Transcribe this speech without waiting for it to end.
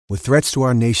With threats to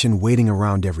our nation waiting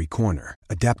around every corner,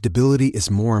 adaptability is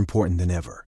more important than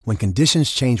ever. When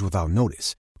conditions change without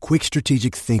notice, quick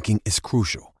strategic thinking is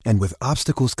crucial. And with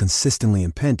obstacles consistently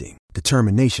impending,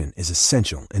 determination is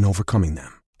essential in overcoming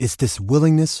them. It's this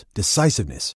willingness,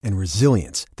 decisiveness, and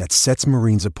resilience that sets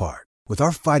Marines apart. With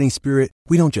our fighting spirit,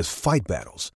 we don't just fight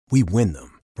battles, we win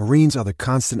them. Marines are the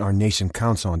constant our nation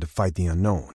counts on to fight the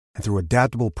unknown. And through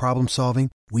adaptable problem solving,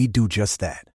 we do just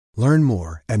that. Learn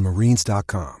more at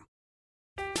marines.com.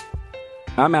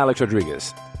 I'm Alex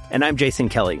Rodriguez. And I'm Jason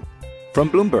Kelly. From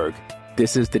Bloomberg,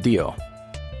 this is The Deal.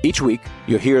 Each week,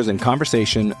 you'll hear us in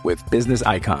conversation with business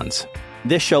icons.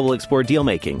 This show will explore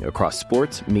deal-making across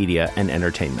sports, media, and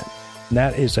entertainment.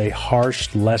 That is a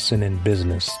harsh lesson in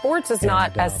business. Sports is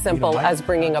not as simple as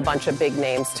bringing a bunch of big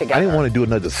names together. I didn't want to do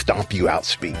another stomp you out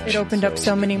speech. It opened up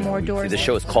so many more doors. The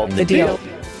show is called The Deal.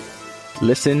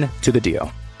 Listen to The Deal.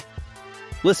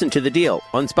 Listen to The Deal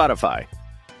on Spotify.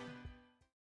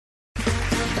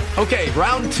 Okay,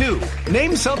 round two.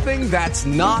 Name something that's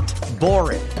not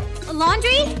boring. A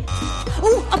laundry?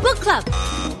 Ooh, a book club.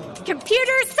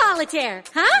 Computer solitaire,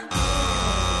 huh?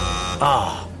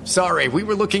 Ah, oh, sorry, we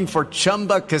were looking for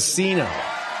Chumba Casino.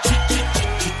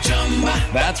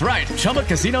 That's right,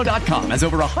 ChumbaCasino.com has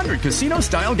over 100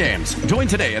 casino-style games. Join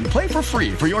today and play for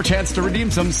free for your chance to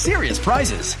redeem some serious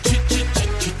prizes.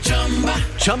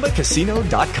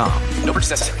 ChumbaCasino.com. No purchase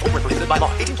necessary. Void where prohibited by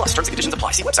law. 18+ terms and conditions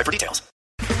apply. See website for details.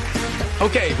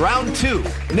 Okay, round two.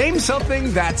 Name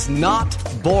something that's not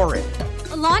boring.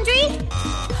 A laundry?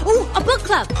 Ooh, a book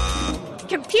club.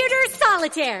 Computer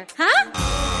solitaire, huh?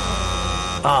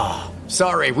 Ah, oh,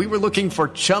 sorry, we were looking for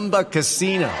Chumba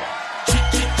Casino.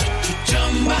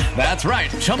 That's right,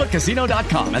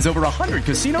 ChumbaCasino.com has over 100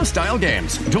 casino-style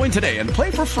games. Join today and play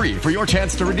for free for your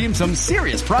chance to redeem some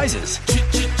serious prizes.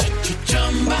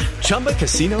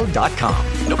 ChumbaCasino.com.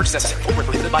 No purchase necessary. Void where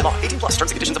prohibited by law. 18+ terms and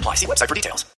conditions apply. See website for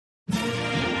details.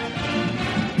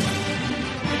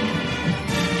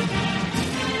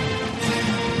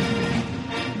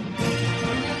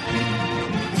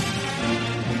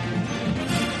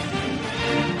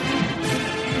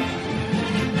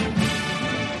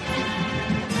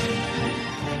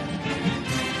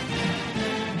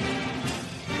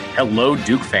 Hello,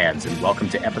 Duke fans, and welcome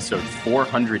to episode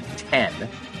 410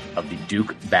 of the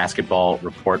Duke Basketball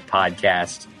Report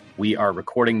podcast. We are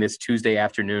recording this Tuesday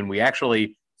afternoon. We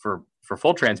actually, for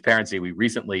full transparency, we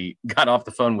recently got off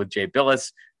the phone with Jay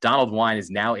Bilas. Donald Wine is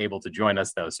now able to join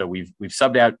us, though. So we've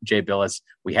subbed out Jay Bilas.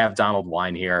 We have Donald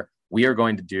Wine here. We are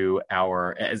going to do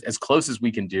our, as close as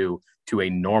we can do to a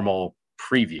normal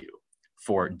preview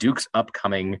for Duke's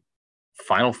upcoming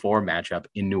Final Four matchup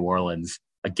in New Orleans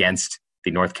against the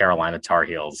North Carolina Tar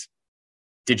Heels.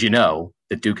 Did you know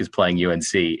that Duke is playing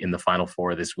UNC in the Final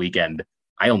Four this weekend?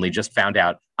 I only just found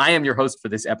out. I am your host for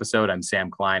this episode. I'm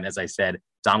Sam Klein. As I said,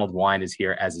 Donald Wine is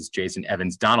here, as is Jason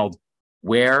Evans. Donald,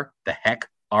 where the heck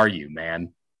are you,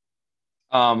 man?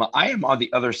 I am on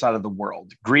the other side of the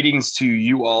world. Greetings to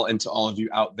you all and to all of you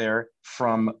out there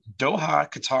from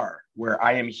Doha, Qatar, where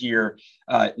I am here.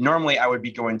 Normally, I would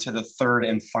be going to the third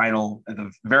and final,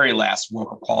 the very last World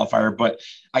Cup qualifier, but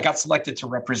I got selected to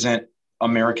represent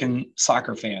American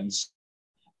soccer fans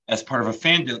as part of a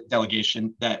fan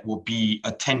delegation that will be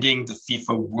attending the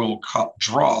FIFA World Cup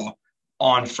draw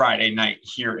on Friday night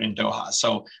here in Doha.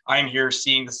 So I'm here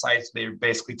seeing the sites. They're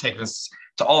basically taking us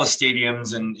to all the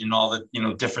stadiums and all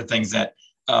the different things that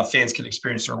fans can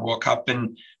experience during World Cup.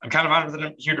 And I'm kind of honored that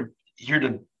I'm here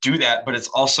to do that. But it's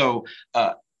also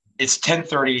it's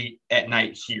 10:30 at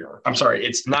night here. I'm sorry,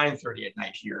 it's 9:30 at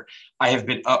night here. I have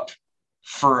been up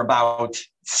for about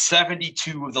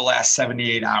 72 of the last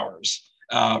 78 hours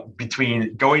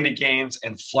between going to games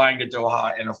and flying to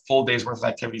Doha and a full day's worth of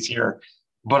activities here.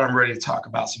 But I'm ready to talk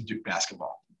about some Duke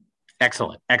basketball.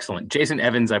 Excellent. Jason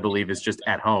Evans, I believe, is just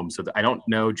at home. So I don't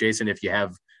know, Jason, if you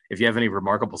have any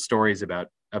remarkable stories about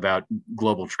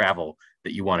global travel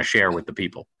that you want to share with the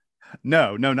people.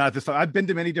 No, not this time. I've been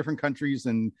to many different countries,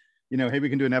 and hey, we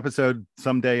can do an episode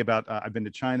someday about. I've been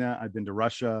to China, I've been to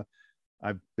Russia,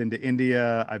 I've been to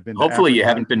India, I've been. Hopefully, to you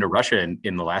haven't been to Russia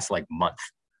in the last month.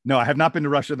 No, I have not been to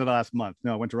Russia in the last month.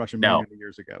 No, I went to Russia many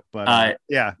years ago. But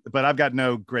but I've got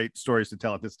no great stories to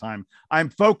tell at this time. I'm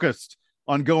focused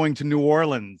on going to New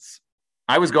Orleans.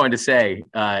 I was going to say,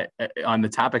 on the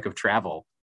topic of travel,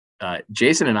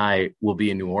 Jason and I will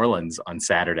be in New Orleans on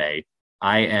Saturday.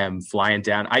 I am flying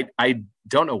down. I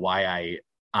don't know why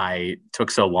I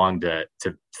took so long to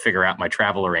figure out my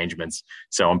travel arrangements.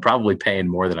 So I'm probably paying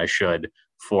more than I should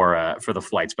for the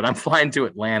flights. But I'm flying to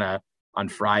Atlanta on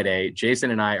Friday.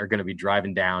 Jason and I are going to be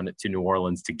driving down to New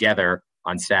Orleans together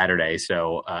on Saturday.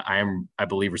 So I am, I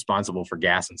believe, responsible for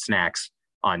gas and snacks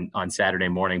on Saturday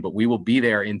morning. But we will be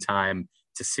there in time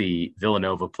to see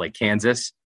Villanova play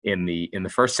Kansas in the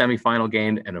first semifinal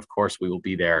game, and of course, we will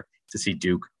be there to see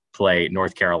Duke play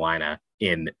North Carolina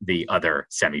in the other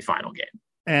semifinal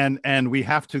game. And we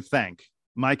have to thank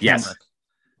Mike Hemrick.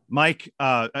 Mike,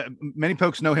 many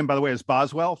folks know him, by the way, as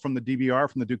Boswell from the DBR,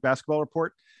 from the Duke Basketball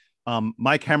Report.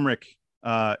 Mike Hemrick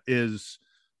is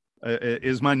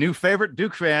my new favorite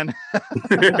Duke fan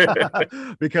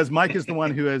because Mike is the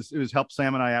one who's helped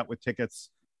Sam and I out with tickets.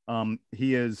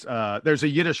 He is there's a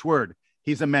Yiddish word.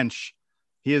 He's a mensch.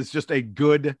 He is just a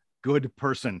good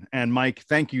person. And Mike,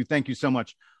 thank you so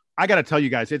much. I got to tell you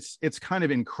guys, it's kind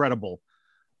of incredible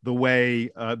the way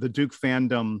the Duke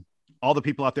fandom, all the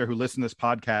people out there who listen to this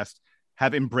podcast,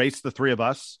 have embraced the three of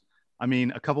us. I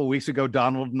mean, a couple of weeks ago,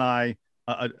 Donald and I,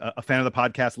 a fan of the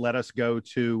podcast, let us go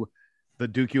to the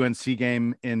Duke UNC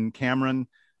game in Cameron.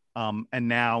 And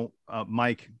now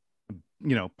Mike,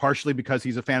 partially because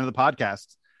he's a fan of the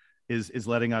podcast, is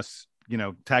letting us,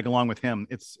 tag along with him.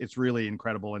 It's really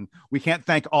incredible. And we can't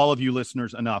thank all of you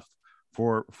listeners enough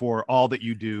for all that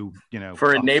you do,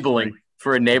 for enabling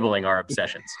our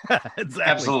obsessions. Exactly.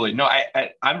 Absolutely. No,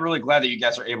 I'm really glad that you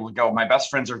guys are able to go. My best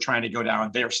friends are trying to go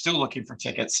down. They are still looking for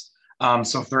tickets.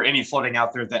 So if there are any floating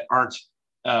out there that aren't,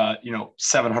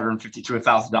 $750 to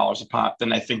 $1,000 a pop,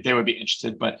 then I think they would be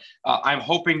interested. But I'm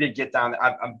hoping to get down.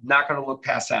 I'm not going to look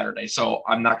past Saturday, so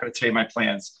I'm not going to tell you my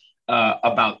plans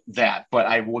about that. But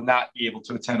I will not be able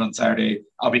to attend on Saturday.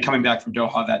 I'll be coming back from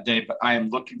Doha that day, but I am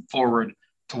looking forward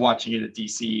to watching it at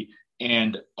DC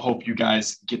and hope you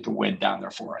guys get the win down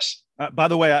there for us. By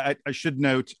the way, I should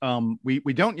note, we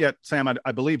don't yet, Sam,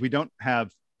 I believe we don't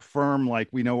have firm, like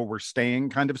we know where we're staying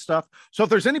kind of stuff. So if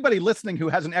there's anybody listening who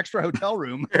has an extra hotel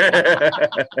room,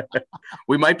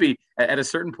 we might be at a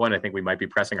certain point. I think we might be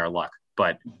pressing our luck,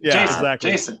 but yeah,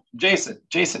 exactly.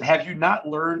 Jason, have you not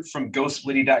learned from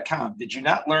ghostlady.com? Did you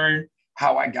not learn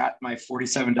how I got my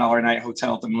 $47 a night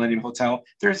hotel at the Millennium Hotel?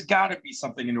 There's got to be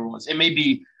something in New Orleans. It may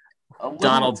be a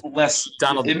little less.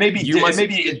 Donald, it may be.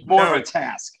 It's more of a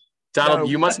task. Donald,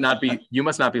 you must not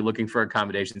be looking for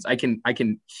accommodations. I can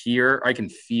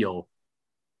feel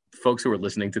folks who are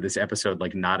listening to this episode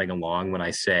like nodding along when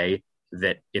I say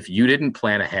that if you didn't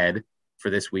plan ahead for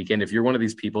this weekend, if you're one of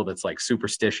these people that's like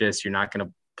superstitious, you're not going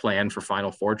to plan for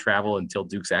Final Four travel until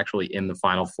Duke's actually in the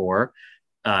Final Four.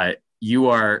 You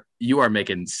are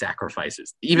making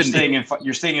sacrifices. Even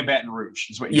you're staying in Baton Rouge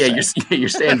is what you're saying. You're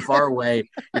staying far away.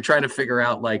 You're trying to figure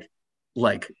out like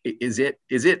is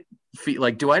it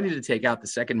like, do I need to take out the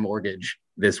second mortgage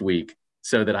this week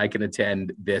so that I can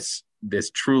attend this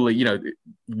truly,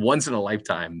 once in a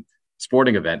lifetime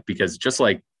sporting event? Because just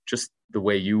the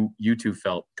way you two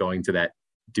felt going to that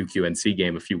Duke UNC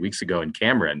game a few weeks ago in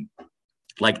Cameron,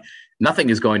 like nothing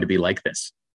is going to be like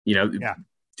this. Yeah.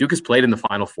 Duke has played in the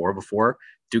Final Four before.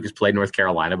 Duke has played North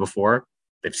Carolina before.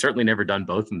 They've certainly never done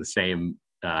both in the same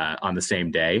on the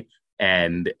same day.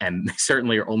 And they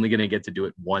certainly are only going to get to do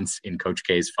it once in Coach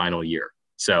K's final year.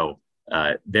 So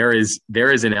there is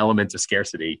an element of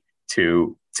scarcity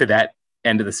to that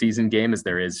end of the season game as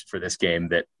there is for this game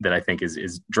that I think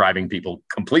is driving people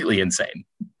completely insane.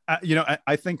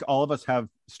 I think all of us have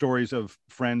stories of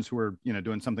friends who are,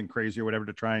 doing something crazy or whatever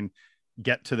to try and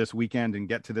get to this weekend and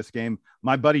get to this game.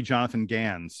 My buddy, Jonathan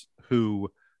Gans,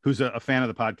 who's a fan of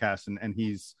the podcast and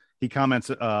he comments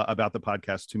about the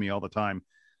podcast to me all the time.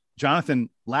 Jonathan,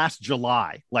 last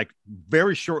July, like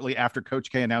very shortly after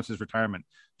Coach K announced his retirement,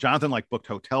 Jonathan booked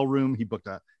hotel room. He booked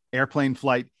a airplane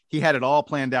flight. He had it all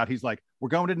planned out. He's like, we're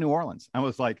going to New Orleans. I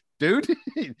was like, dude,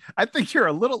 I think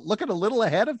you're looking a little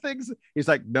ahead of things. He's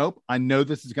like, nope, I know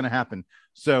this is going to happen.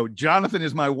 So Jonathan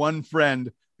is my one friend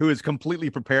who is completely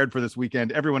prepared for this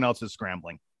weekend. Everyone else is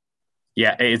scrambling.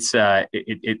 Yeah, it's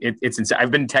insane.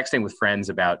 I've been texting with friends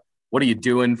about, what are you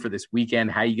doing for this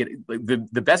weekend? How you get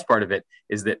the best part of it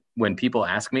is that when people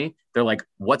ask me, they're like,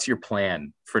 what's your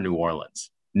plan for New Orleans?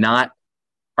 Not,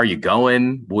 are you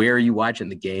going? Where are you watching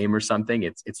the game or something?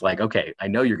 It's like, okay, I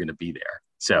know you're going to be there.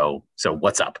 So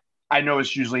what's up? I know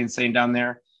it's usually insane down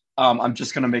there. I'm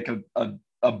just going to make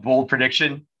a bold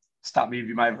prediction. Stop me if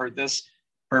you might have heard this.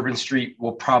 Bourbon Street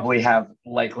will probably have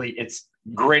likely its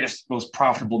greatest, most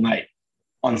profitable night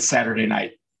on Saturday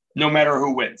night, no matter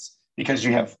who wins. Because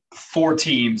you have 4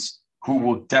 teams who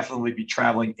will definitely be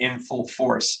traveling in full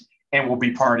force and will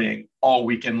be partying all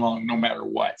weekend long, no matter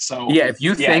what. So yeah, if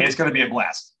you think it's going to be a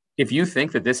blast. If you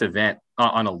think that this event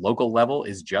on a local level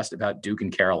is just about Duke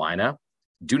and Carolina,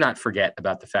 do not forget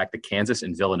about the fact that Kansas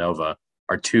and Villanova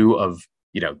are 2 of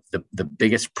the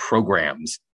biggest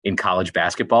programs in college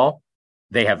basketball.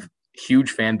 They have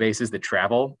huge fan bases that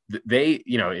travel. They,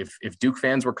 if Duke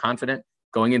fans were confident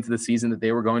going into the season that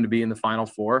they were going to be in the Final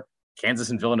Four, Kansas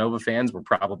and Villanova fans were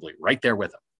probably right there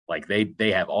with them. Like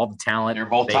they have all the talent. They're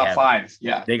both top five.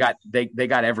 Yeah, they got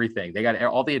everything. They got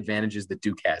all the advantages that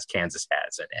Duke has, Kansas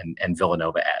has, and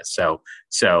Villanova has. So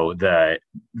the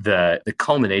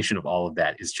culmination of all of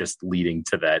that is just leading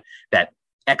to that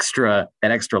extra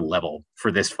level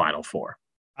for this Final Four.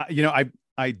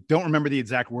 I don't remember the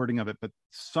exact wording of it, but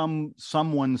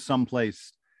someone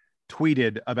someplace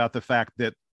tweeted about the fact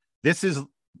that this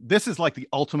is like the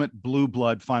ultimate blue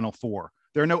blood Final Four.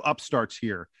 There are no upstarts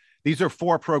here. These are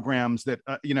four programs that,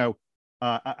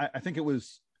 I think it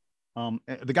was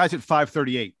the guys at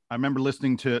 538. I remember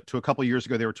listening to a couple of years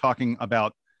ago, they were talking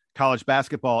about college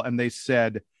basketball, and they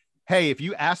said, hey, if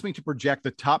you ask me to project the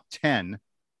top 10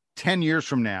 years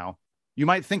from now, you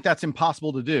might think that's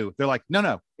impossible to do. They're like,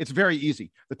 no, it's very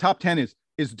easy. The top 10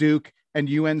 is Duke and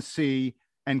UNC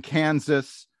and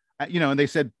Kansas, and they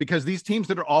said, because these teams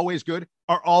that are always good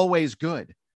are always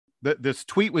good. This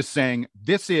tweet was saying,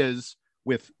 this is,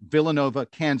 with Villanova,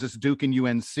 Kansas, Duke, and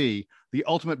UNC, the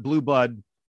ultimate blue blood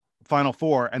Final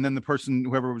Four. And then the person,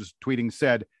 whoever was tweeting,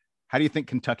 said, how do you think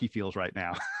Kentucky feels right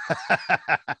now?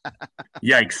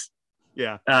 Yikes.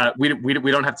 Yeah.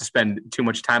 We don't have to spend too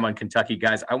much time on Kentucky,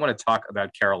 guys. I want to talk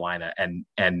about Carolina,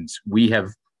 and we have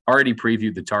already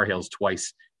previewed the Tar Heels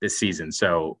twice this season.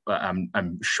 So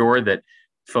I'm sure that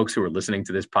folks who are listening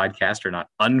to this podcast are not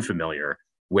unfamiliar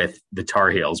with the Tar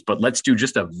Heels, but let's do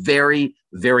just a very,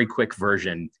 very quick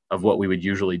version of what we would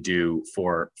usually do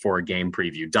for a game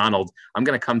preview. Donald, I'm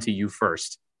going to come to you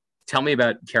first. Tell me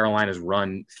about Carolina's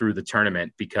run through the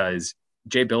tournament, because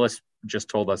Jay Billis just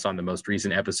told us on the most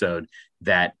recent episode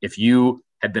that if you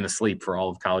had been asleep for all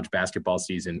of college basketball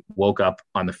season, woke up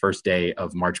on the first day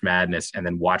of March Madness, and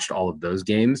then watched all of those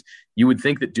games, you would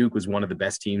think that Duke was one of the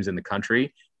best teams in the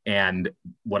country. And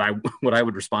what I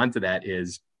would respond to that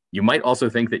is, you might also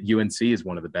think that UNC is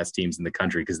one of the best teams in the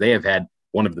country, because they have had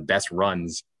one of the best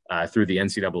runs through the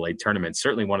NCAA tournament,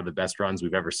 certainly one of the best runs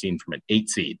we've ever seen from an 8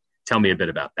 seed. Tell me a bit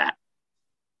about that.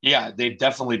 Yeah, they've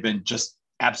definitely been just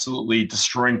absolutely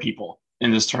destroying people in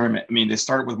this tournament. I mean, they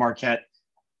started with Marquette.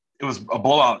 It was a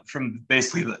blowout from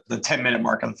basically the 10-minute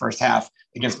mark of the first half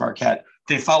against Marquette.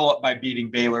 They follow up by beating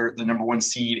Baylor, the number 1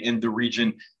 seed in the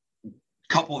region.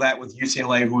 Couple that with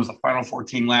UCLA, who was the Final Four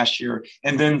team last year,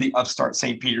 and then the upstart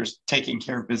St. Peter's taking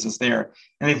care of business there.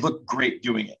 And they've looked great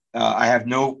doing it. I have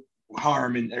no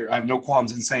harm and I have no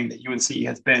qualms in saying that UNC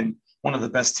has been one of the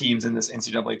best teams in this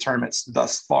NCAA tournament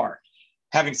thus far.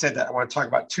 Having said that, I want to talk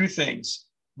about two things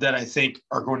that I think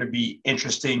are going to be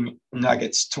interesting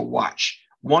nuggets to watch.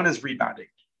 One is rebounding.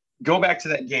 Go back to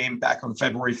that game back on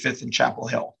February 5th in Chapel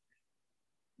Hill.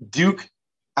 Duke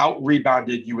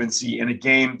out-rebounded UNC in a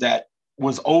game that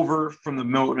was over from the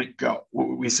moment go.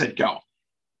 We said go.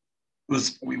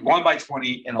 We won by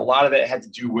 20, and a lot of it had to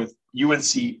do with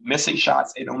UNC missing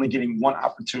shots and only getting one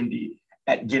opportunity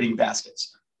at getting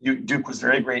baskets. Duke was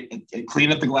very great at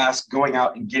cleaning up the glass, going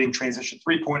out and getting transition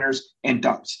three-pointers and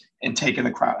dunks and taking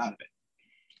the crowd out of it.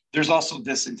 There's also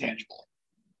this intangible,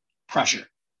 pressure.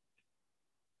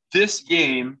 This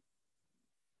game,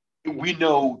 we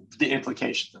know the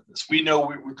implications of this. We know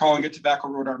we're calling it Tobacco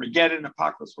Road Armageddon,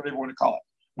 Apocalypse, whatever you want to call it.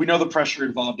 We know the pressure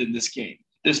involved in this game,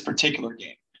 this particular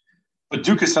game. But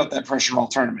Duke has felt that pressure all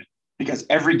tournament, because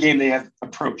every game they have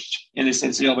approached in this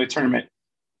NCAA tournament,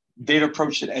 they've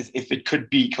approached it as if it could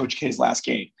be Coach K's last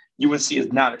game. UNC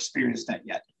has not experienced that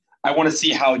yet. I want to see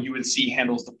how UNC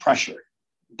handles the pressure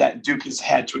that Duke has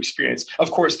had to experience.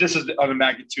 Of course, this is of a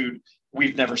magnitude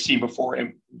we've never seen before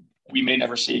and we may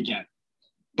never see again.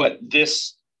 But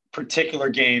this particular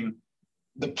game,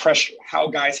 the pressure, how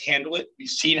guys handle it, we've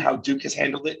seen how Duke has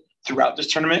handled it throughout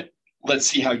this tournament. Let's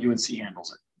see how UNC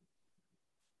handles it.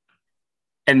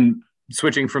 And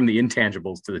switching from the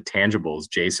intangibles to the tangibles,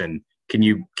 Jason, can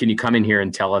you come in here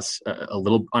and tell us a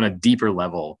little on a deeper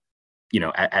level,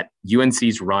 at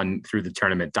UNC's run through the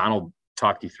tournament? Donald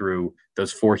talked you through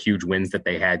those 4 huge wins that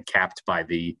they had, capped by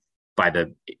the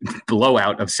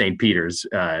blowout of St. Peter's,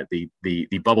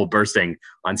 the bubble bursting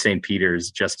on St.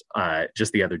 Peter's just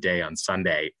the other day on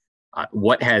Sunday.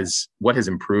 What has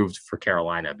improved for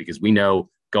Carolina? Because we know,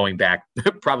 going back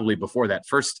probably before that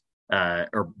first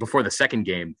or before the second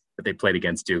game that they played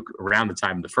against Duke, around the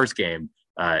time of the first game,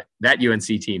 that UNC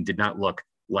team did not look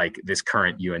like this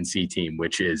current UNC team,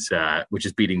 which is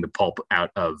beating the pulp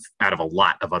out of a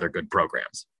lot of other good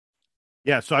programs.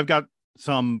 Yeah, so I've got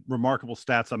some remarkable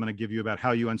stats I'm going to give you about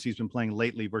how UNC's been playing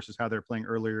lately versus how they're playing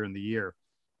earlier in the year.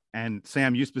 And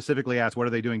Sam, you specifically asked, what are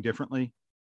they doing differently?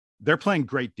 They're playing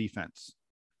great defense.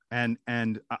 And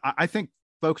I think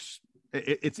folks,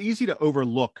 it's easy to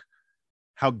overlook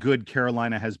how good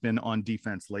Carolina has been on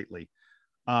defense lately.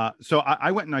 So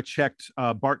I went and I checked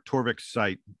Bart Torvik's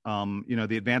site,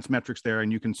 the advanced metrics there,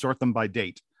 and you can sort them by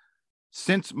date.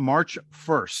 Since March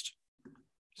 1st,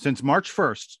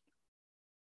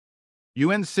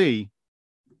 UNC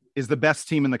is the best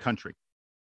team in the country.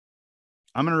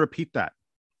 I'm going to repeat that.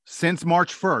 Since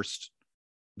March 1st,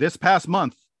 this past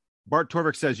month, Bart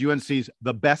Torvik says UNC's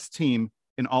the best team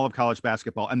in all of college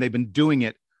basketball, and they've been doing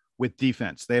it with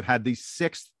defense. They've had the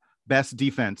 6th best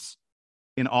defense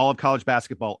in all of college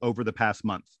basketball over the past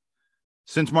month.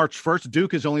 Since March 1st,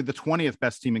 Duke is only the 20th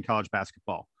best team in college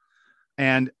basketball.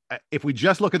 And if we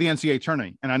just look at the NCAA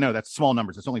tournament, and I know that's small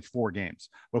numbers, it's only 4 games,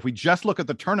 but if we just look at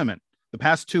the tournament, the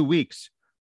past 2 weeks,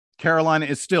 Carolina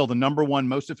is still the number 1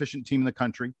 most efficient team in the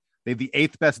country. They have the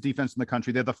 8th best defense in the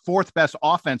country. They're the 4th best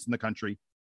offense in the country.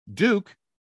 Duke,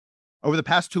 over the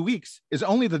past 2 weeks, is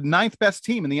only the 9th best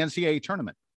team in the NCAA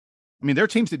tournament. I mean, there are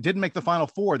teams that didn't make the Final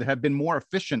Four that have been more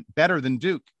efficient, better than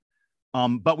Duke.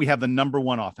 But we have the number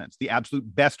 1 offense, the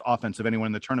absolute best offense of anyone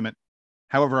in the tournament.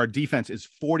 However, our defense is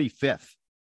 45th.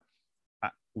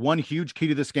 One huge key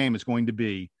to this game is going to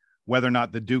be whether or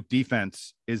not the Duke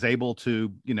defense is able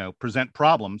to, present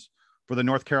problems for the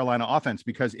North Carolina offense.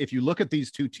 Because if you look at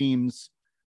these two teams,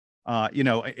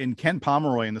 in Ken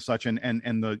Pomeroy and the such, and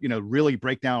the, really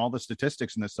break down all the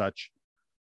statistics and the such,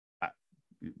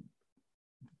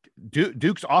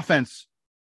 Duke's offense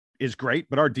is great,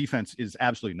 but our defense is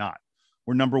absolutely not.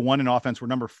 We're number 1 in offense. We're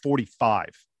number 45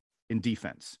 in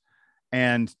defense.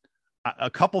 And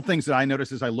a couple things that I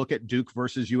notice as I look at Duke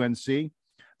versus UNC,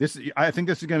 I think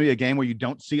this is going to be a game where you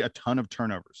don't see a ton of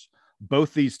turnovers.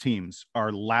 Both these teams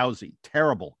are lousy,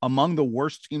 terrible, among the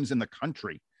worst teams in the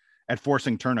country at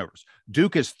forcing turnovers.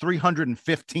 Duke is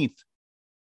 315th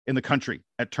in the country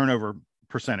at turnover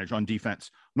percentage on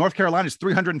defense. North Carolina is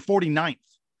 349th.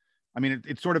 I mean,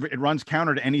 it runs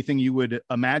counter to anything you would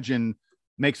imagine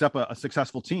makes up a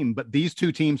successful team. But these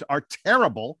two teams are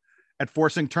terrible at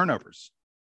forcing turnovers.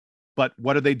 But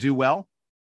what do they do well?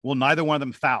 Well, neither one of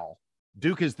them foul.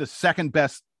 Duke is the 2nd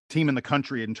best team in the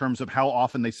country in terms of how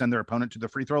often they send their opponent to the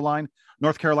free throw line.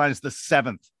 North Carolina is the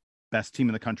 7th best team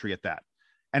in the country at that.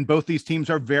 And both these teams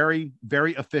are very,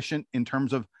 very efficient in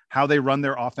terms of how they run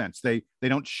their offense. They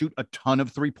don't shoot a ton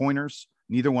of 3-pointers.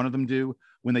 Neither one of them do.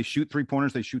 When they shoot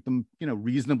 3-pointers, they shoot them,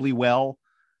 reasonably well.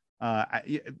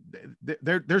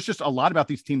 There's just a lot about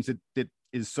these teams that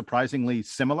is surprisingly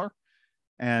similar.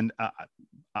 And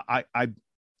I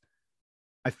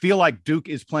feel like Duke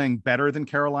is playing better than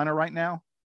Carolina right now.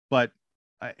 But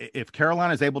if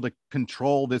Carolina is able to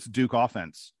control this Duke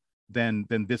offense, then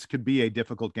this could be a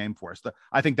difficult game for us.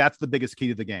 I think that's the biggest key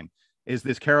to the game, is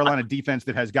this Carolina defense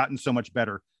that has gotten so much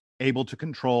better, able to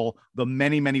control the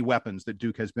many, many weapons that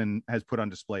Duke has put on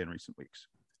display in recent weeks.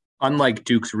 Unlike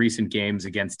Duke's recent games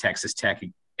against Texas Tech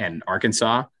and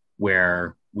Arkansas,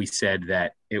 where we said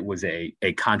that it was a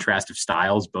contrast of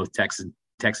styles, both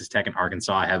Texas Tech and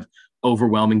Arkansas have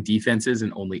overwhelming defenses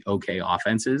and only okay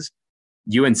offenses.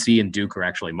 UNC and Duke are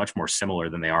actually much more similar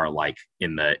than they are alike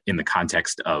in the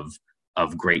context of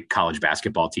great college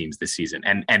basketball teams this season.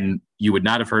 And you would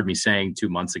not have heard me saying 2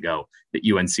 months ago that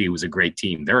UNC was a great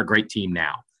team. They're a great team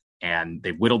now, and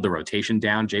they've whittled the rotation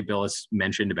down. Jay Billis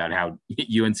mentioned about how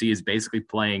UNC is basically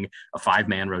playing a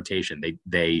 5-man rotation.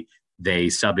 They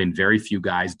sub in very few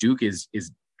guys. Duke is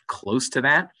close to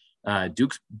that.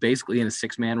 Duke's basically in a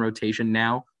 6-man rotation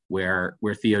now, where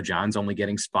Theo John's only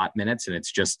getting spot minutes, and it's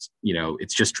just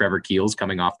Trevor Keels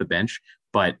coming off the bench.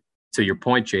 But to your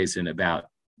point, Jason, about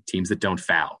teams that don't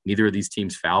foul, neither of these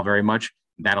teams foul very much.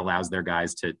 That allows their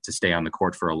guys to stay on the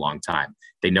court for a long time.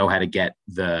 They know how to get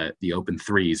the open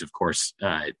threes. Of course,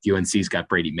 UNC's got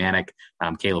Brady Manick.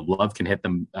 Caleb Love can hit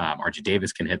them. RJ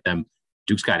Davis can hit them.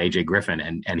 Duke's got AJ Griffin,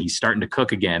 and he's starting to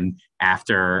cook again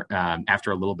after a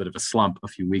little bit of a slump a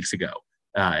few weeks ago.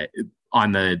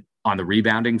 On the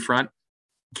rebounding front,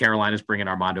 Carolina's bringing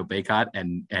Armando Bacot,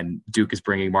 and Duke is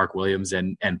bringing Mark Williams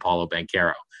and Paulo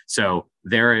Banchero. So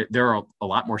there are a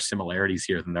lot more similarities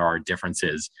here than there are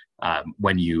differences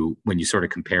when you sort of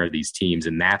compare these teams,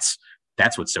 and that's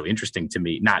what's so interesting to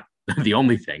me. Not the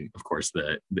only thing, of course.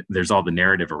 There's all the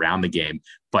narrative around the game,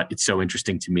 but it's so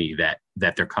interesting to me that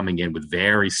they're coming in with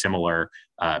very similar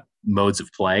modes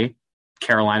of play.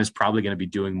 Carolina's probably going to be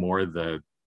doing more of the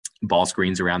ball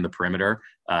screens around the perimeter,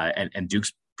 and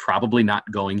Duke's probably not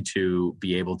going to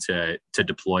be able to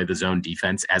deploy the zone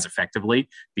defense as effectively,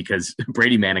 because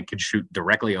Brady Manick can shoot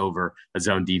directly over a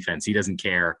zone defense. He doesn't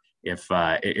care if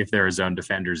there are zone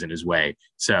defenders in his way.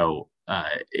 So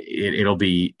it'll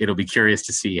be curious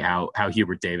to see how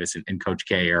Hubert Davis and Coach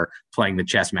K are playing the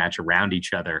chess match around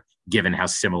each other, given how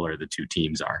similar the two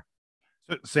teams are.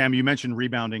 So, Sam, you mentioned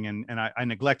rebounding, and I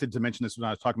neglected to mention this when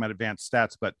I was talking about advanced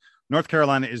stats, but North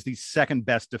Carolina is the second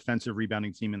best defensive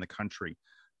rebounding team in the country.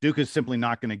 Duke is simply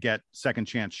not going to get second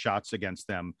chance shots against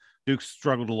them. Duke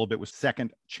struggled a little bit with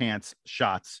second chance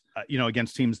shots,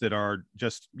 against teams that are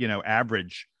just,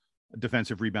 average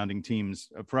defensive rebounding teams.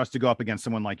 For us to go up against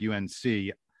someone like UNC,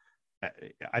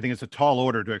 I think it's a tall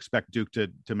order to expect Duke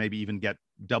to maybe even get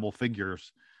double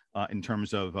figures in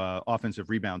terms of offensive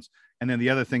rebounds. And then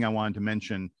the other thing I wanted to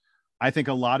mention, I think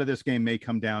a lot of this game may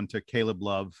come down to Caleb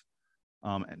Love,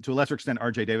 and to a lesser extent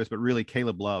RJ Davis, but really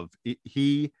Caleb Love.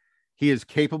 He is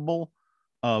capable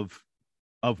of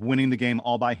winning the game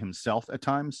all by himself at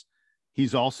times.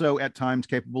 He's also at times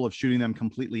capable of shooting them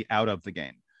completely out of the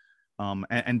game.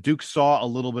 And Duke saw a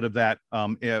little bit of that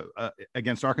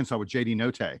against Arkansas with JD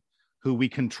Notae, who we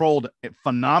controlled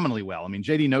phenomenally well. I mean,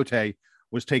 JD Notae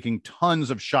was taking tons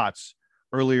of shots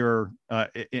earlier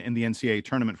in the NCAA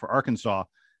tournament for Arkansas,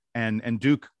 and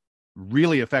Duke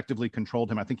really effectively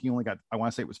controlled him. I think he only got, I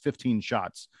want to say it was 15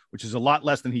 shots, which is a lot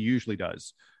less than he usually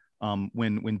does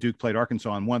when Duke played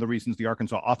Arkansas. And one of the reasons the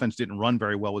Arkansas offense didn't run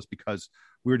very well was because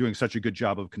we were doing such a good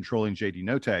job of controlling JD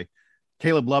Notae.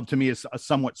 Caleb Love, to me, is a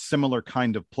somewhat similar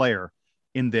kind of player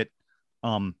in that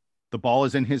the ball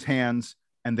is in his hands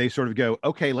and they sort of go,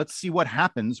 okay, let's see what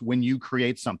happens when you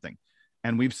create something.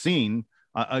 And we've seen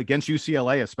against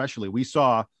UCLA, especially, we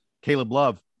saw Caleb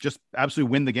Love just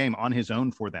absolutely win the game on his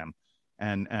own for them.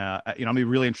 And, I'm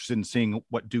really interested in seeing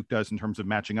what Duke does in terms of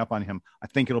matching up on him. I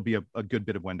think it'll be a good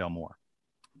bit of Wendell Moore.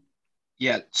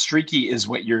 Yeah, streaky is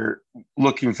what you're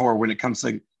looking for when it comes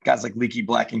to guys like Leaky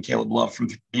Black and Caleb Love from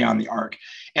beyond the arc.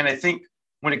 And I think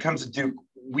when it comes to Duke,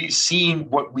 we've seen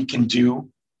what we can do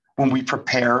when we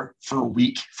prepare for a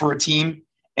week for a team.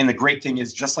 And the great thing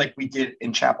is, just like we did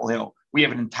in Chapel Hill, we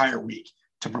have an entire week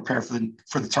to prepare for the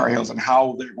Tar Heels and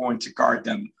how they're going to guard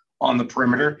them on the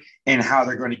perimeter and how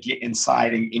they're going to get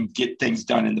inside and get things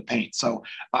done in the paint. So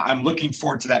I'm looking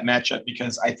forward to that matchup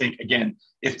because I think, again,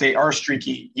 if they are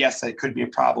streaky, yes, that could be a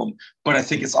problem. But I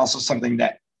think it's also something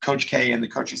that Coach K and the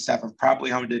coaching staff have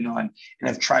probably honed in on and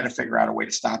have tried to figure out a way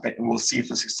to stop it. And we'll see if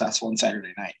they're successful on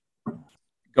Saturday night.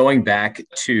 Going back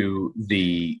to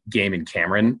the game in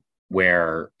Cameron,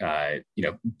 where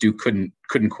Duke couldn't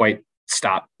quite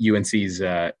stop UNC's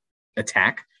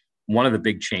attack. One of the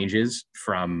big changes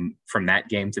from that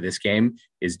game to this game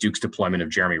is Duke's deployment of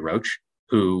Jeremy Roach,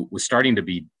 who was starting to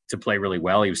play really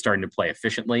well. He was starting to play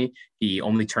efficiently. He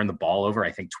only turned the ball over,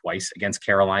 I think, twice against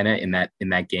Carolina in that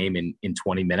game in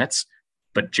 20 minutes.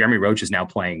 But Jeremy Roach is now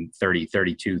playing 30,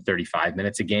 32, 35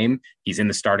 minutes a game. He's in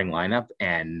the starting lineup,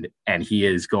 and he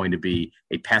is going to be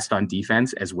a pest on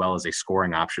defense as well as a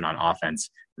scoring option on offense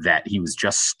that he was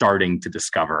just starting to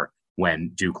discover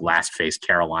when Duke last faced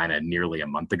Carolina nearly a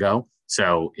month ago.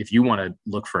 So if you want to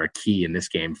look for a key in this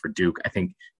game for Duke, I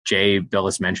think Jay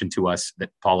Billis mentioned to us that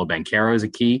Paolo Banchero is a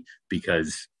key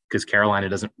because Carolina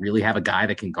doesn't really have a guy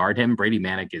that can guard him. Brady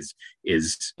Manek is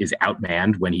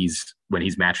outmanned when he's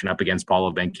matching up against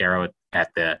Paolo Banchero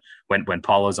when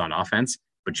Paulo's on offense.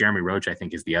 But Jeremy Roach, I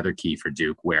think, is the other key for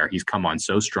Duke, where he's come on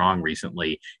so strong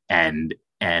recently, and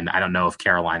I don't know if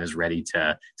Carolina's ready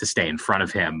to stay in front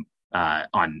of him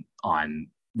on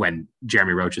when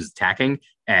Jeremy Roach is attacking,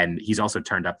 and he's also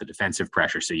turned up the defensive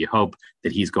pressure. So you hope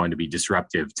that he's going to be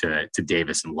disruptive to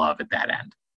Davis and Love at that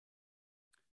end.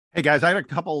 Hey guys, I had a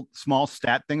couple small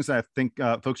stat things that I think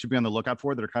folks should be on the lookout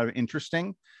for that are kind of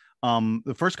interesting.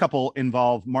 The first couple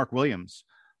involve Mark Williams.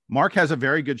 Mark has a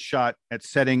very good shot at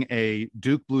setting a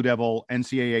Duke Blue Devil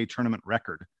NCAA tournament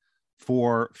record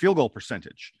for field goal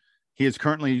percentage. He is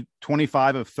currently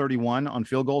 25 of 31 on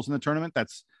field goals in the tournament.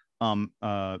 That's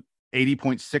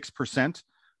 80.6%.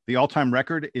 The all-time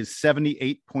record is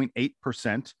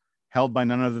 78.8%, held by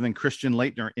none other than Christian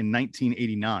Laettner in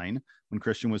 1989, when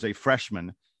Christian was a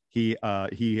freshman. He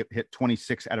hit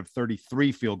 26 out of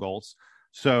 33 field goals.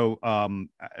 So,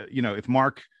 if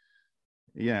Mark,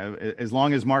 as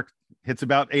long as Mark hits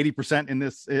about 80% in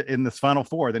this Final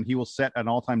Four, then he will set an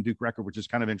all-time Duke record, which is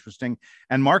kind of interesting.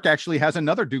 And Mark actually has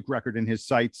another Duke record in his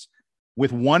sights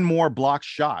with one more block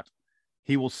shot.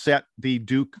 He will set the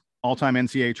Duke all-time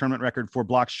NCAA tournament record for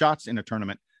block shots in a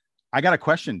tournament. I got a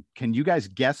question. Can you guys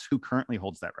guess who currently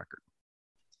holds that record?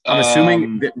 I'm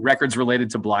assuming that records related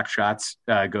to block shots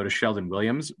go to Sheldon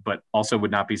Williams, but also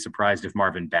would not be surprised if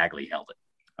Marvin Bagley held it.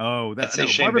 Oh,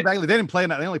 Marvin Bagley. They didn't play.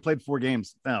 They only played 4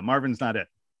 games. No, Marvin's not it.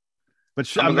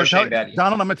 But I'm going to tell you,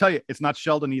 Donald, I'm going to tell you, it's not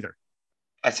Sheldon either.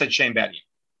 I said Shane Battier.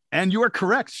 And you are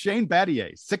correct. Shane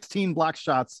Battier, 16 block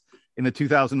shots in the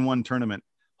 2001 tournament,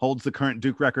 holds the current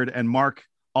Duke record, and Mark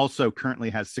also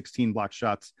currently has 16 blocked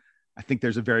shots. I think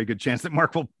there's a very good chance that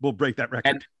Mark will break that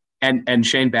record. And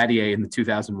Shane Battier in the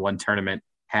 2001 tournament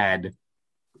had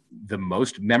the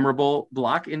most memorable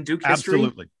block in Duke history.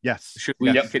 Absolutely, yes. Should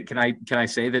we? Yes. Can I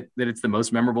say that it's the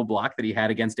most memorable block that he had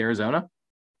against Arizona?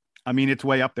 I mean, it's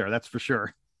way up there. That's for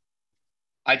sure.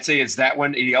 I'd say it's that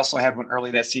one. He also had one early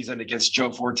that season against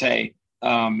Joe Forte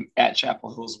at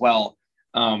Chapel Hill as well.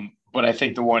 But I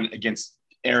think the one against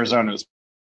Arizona is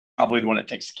probably the one that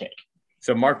takes the cake.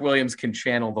 So Mark Williams can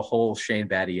channel the whole Shane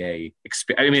Battier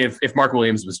experience. I mean, if Mark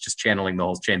Williams was just channeling the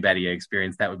whole Shane Battier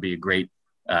experience, that would be a great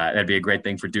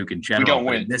thing for Duke in general. We don't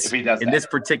win if he does that. In this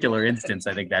particular instance,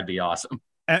 I think that'd be awesome.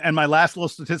 And my last little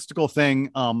statistical thing,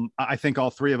 I think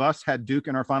all three of us had Duke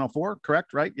in our Final Four,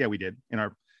 correct? Right? Yeah, we did in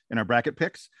our bracket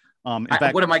picks. In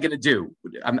fact, what am I going to do?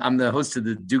 I'm the host of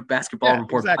the Duke Basketball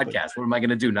Report podcast. What am I going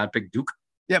to do? Not pick Duke?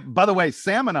 Yeah. By the way,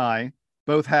 Sam and I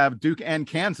both have Duke and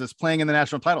Kansas playing in the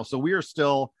national title, so we are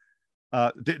still.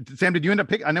 Sam, did you end up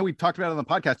picking? I know we talked about it on the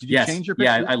podcast. Did you change your pick?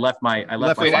 Yeah, I left my.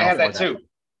 Wait, I have that too.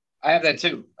 I have that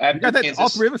too. All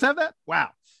three of us have that. Wow.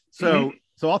 So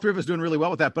all three of us doing really well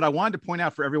with that. But I wanted to point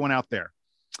out for everyone out there,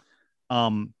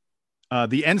 the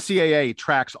NCAA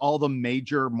tracks all the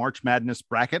major March Madness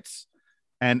brackets,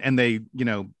 and they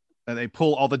they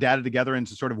pull all the data together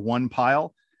into sort of one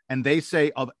pile, and they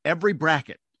say of every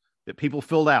bracket that people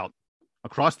filled out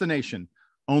across the nation,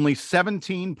 only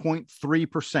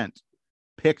 17.3%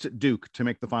 picked Duke to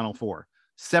make the Final Four.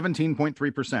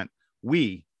 17.3%.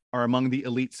 We are among the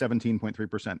elite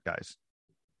 17.3%, guys.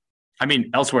 I mean,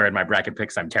 elsewhere in my bracket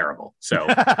picks, I'm terrible. So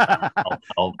I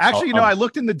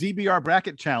looked in the DBR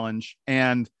bracket challenge,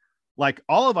 and like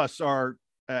all of us are,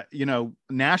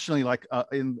 nationally, like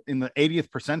in the 80th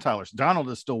percentile. Donald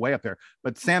is still way up there,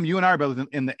 but Sam, you and I are both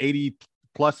in the 80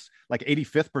 plus, like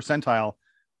 85th percentile,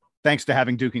 thanks to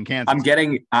having Duke and Kansas.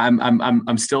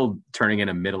 I'm still turning in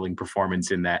a middling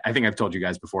performance in that. I think I've told you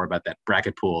guys before about that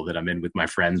bracket pool that I'm in with my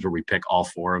friends, where we pick all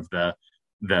four of the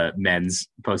men's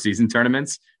postseason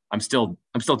tournaments. I'm still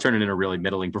turning in a really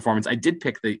middling performance. I did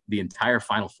pick the entire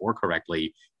Final Four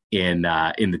correctly in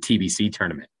the TBC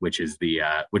tournament, which is the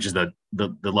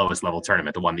lowest level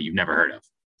tournament, the one that you've never heard of.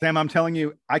 Sam, I'm telling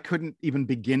you, I couldn't even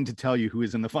begin to tell you who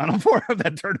is in the Final Four of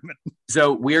that tournament.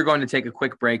 So we are going to take a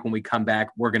quick break. When we come back,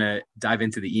 we're going to dive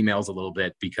into the emails a little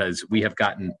bit, because we have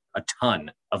gotten a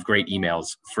ton of great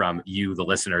emails from you, the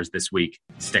listeners, this week.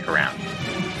 Stick around.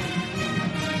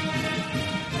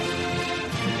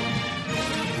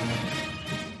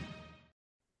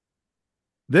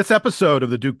 This episode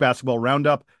of the Duke Basketball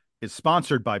Roundup is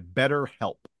sponsored by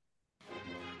BetterHelp.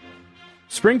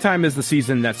 Springtime is the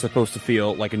season that's supposed to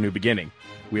feel like a new beginning.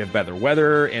 We have better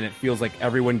weather, and it feels like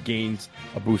everyone gains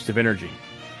a boost of energy.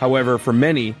 However, for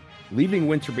many, leaving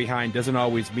winter behind doesn't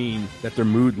always mean that their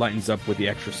mood lightens up with the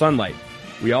extra sunlight.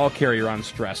 We all carry around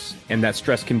stress, and that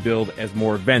stress can build as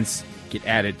more events get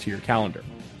added to your calendar.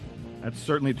 That's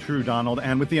certainly true, Donald.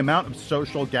 And with the amount of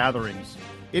social gatherings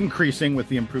increasing with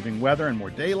the improving weather and more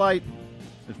daylight,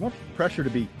 there's more pressure to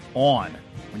be on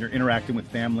when you're interacting with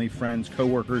family, friends,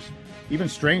 coworkers, even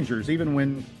strangers, even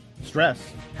when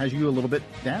stress has you a little bit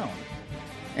down.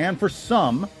 And for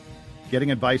some, getting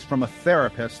advice from a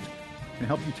therapist can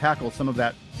help you tackle some of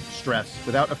that stress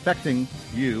without affecting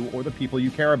you or the people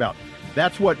you care about.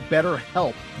 That's what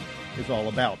BetterHelp is all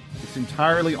about. It's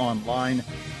entirely online,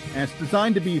 and it's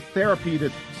designed to be therapy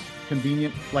that's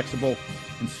convenient, flexible,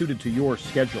 and suited to your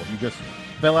schedule. You just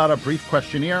fill out a brief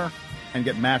questionnaire and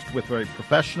get matched with a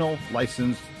professional,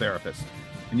 licensed therapist.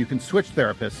 And you can switch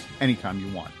therapists anytime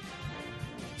you want.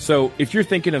 So if you're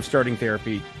thinking of starting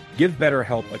therapy, give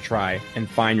BetterHelp a try and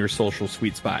find your social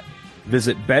sweet spot.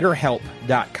 Visit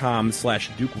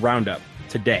BetterHelp.com/Duke Roundup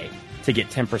today to get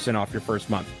 10% off your first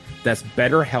month. That's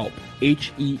BetterHelp,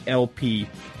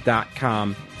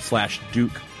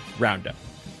 HELP.com/Duke Roundup.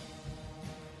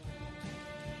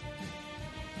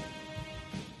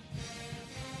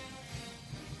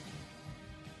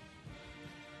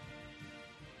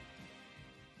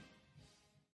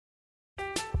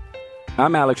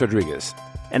 I'm Alex Rodriguez.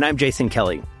 And I'm Jason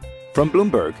Kelly. From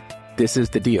Bloomberg, this is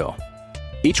The Deal.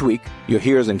 Each week, you'll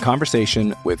hear us in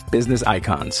conversation with business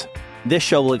icons. This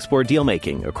show will explore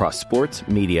deal-making across sports,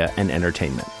 media, and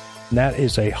entertainment. That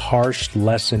is a harsh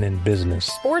lesson in business.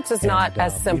 Sports is not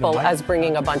as simple as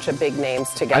bringing a bunch of big names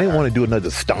together. I didn't want to do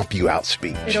another stomp you out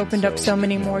speech. It opened up so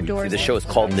many more doors. The show is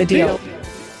called The Deal.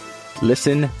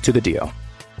 Listen to The Deal.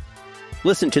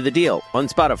 Listen to The Deal on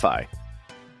Spotify.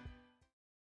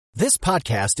 This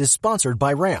podcast is sponsored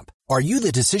by Ramp. Are you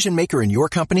the decision maker in your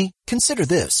company? Consider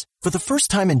this. For the first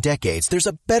time in decades, there's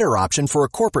a better option for a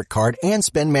corporate card and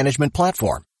spend management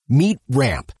platform. Meet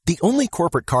Ramp, the only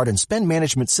corporate card and spend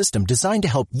management system designed to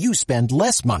help you spend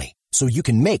less money so you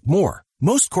can make more.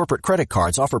 Most corporate credit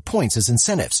cards offer points as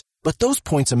incentives, but those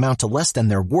points amount to less than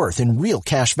their worth in real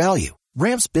cash value.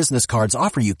 Ramp's business cards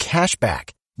offer you cash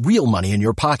back, real money in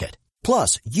your pocket.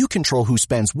 Plus, you control who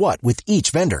spends what with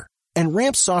each vendor. And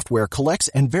Ramp software collects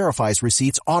and verifies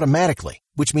receipts automatically,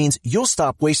 which means you'll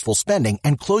stop wasteful spending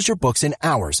and close your books in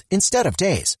hours instead of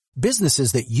days.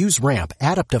 Businesses that use Ramp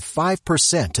add up to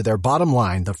 5% to their bottom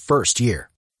line the first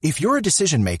year. If you're a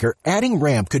decision maker, adding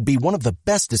Ramp could be one of the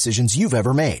best decisions you've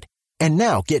ever made. And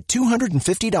now get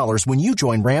 $250 when you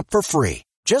join Ramp for free.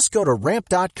 Just go to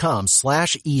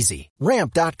ramp.com/easy.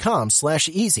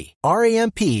 Ramp.com/easy.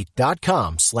 RAMP.com/easy.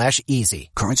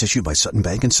 Cards issued by Sutton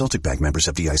Bank and Celtic Bank, members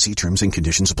of FDIC. Terms and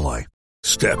conditions apply.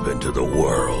 Step into the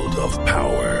world of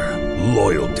power,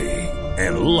 loyalty,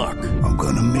 and luck. I'm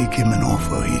gonna make him an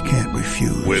offer he can't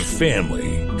refuse. With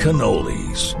family,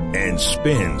 cannolis, and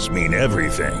spins mean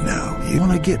everything. Now, you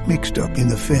wanna get mixed up in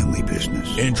the family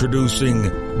business. Introducing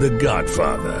The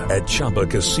Godfather at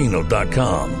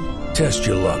ChumbaCasino.com. Test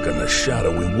your luck in the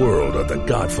shadowy world of The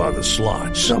Godfather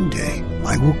slot. Someday,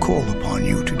 I will call upon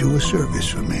you to do a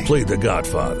service for me. Play The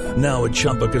Godfather, now at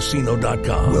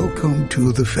ChumbaCasino.com. Welcome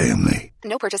to the family.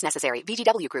 No purchase necessary.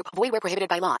 VGW Group. Void where prohibited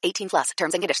by law. 18+.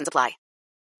 Terms and conditions apply.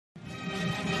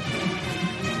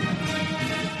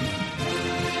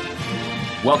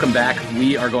 Welcome back.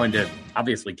 We are going to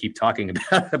obviously keep talking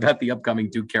about the upcoming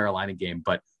Duke Carolina game,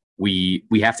 but we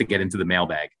have to get into the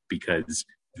mailbag because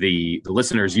the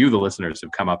listeners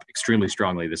have come up extremely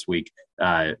strongly this week.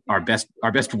 Our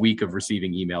best week of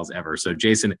receiving emails ever. So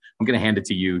Jason, I'm going to hand it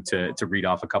to you to read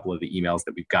off a couple of the emails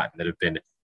that we've gotten that have been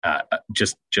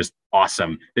just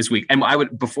awesome this week. And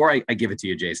before I give it to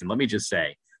you, Jason, let me just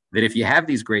say that if you have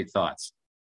these great thoughts,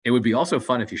 it would be also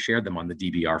fun if you shared them on the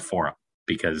DBR forum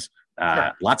because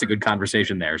lots of good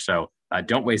conversation there. So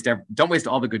don't waste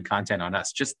all the good content on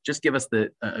us. Just give us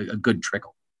a good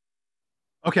trickle.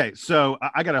 Okay, so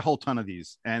I got a whole ton of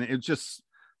these, and it's just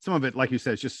some of it, like you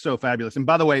said, it's just so fabulous. And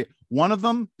by the way, one of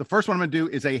them, the first one I'm going to do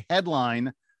is a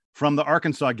headline from the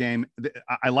Arkansas game.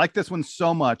 I like this one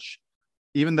so much,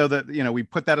 even though we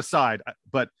put that aside.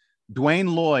 But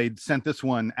Dwayne Lloyd sent this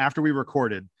one after we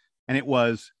recorded, and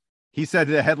he said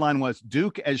the headline was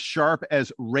Duke as sharp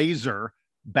as Razor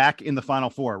back in the Final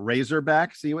Four.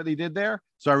 Razorback, see what he did there?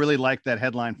 So I really liked that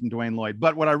headline from Dwayne Lloyd.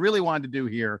 But what I really wanted to do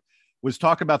here was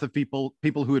talk about the people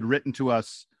who had written to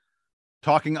us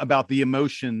talking about the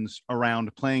emotions around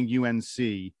playing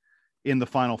UNC in the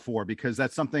Final Four, because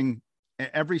that's something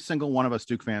every single one of us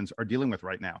Duke fans are dealing with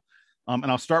right now. And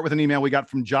I'll start with an email we got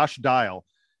from Josh Dial.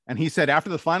 And he said, after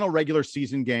the final regular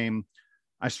season game,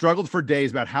 I struggled for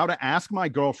days about how to ask my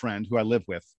girlfriend, who I live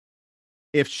with,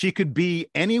 if she could be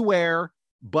anywhere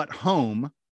but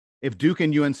home if Duke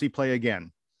and UNC play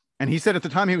again. And he said at the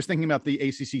time he was thinking about the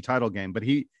ACC title game, but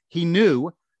he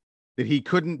knew that he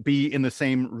couldn't be in the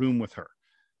same room with her.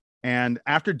 And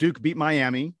after Duke beat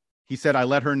Miami, he said, I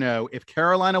let her know if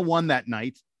Carolina won that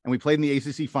night and we played in the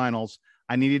ACC finals,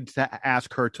 I needed to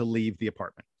ask her to leave the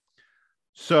apartment.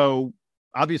 So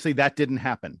obviously that didn't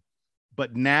happen,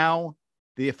 but now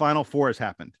the Final Four has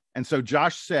happened. And so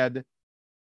Josh said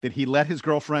that he let his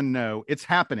girlfriend know it's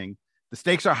happening. The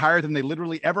stakes are higher than they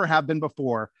literally ever have been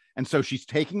before. And so she's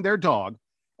taking their dog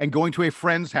and going to a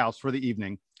friend's house for the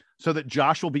evening so that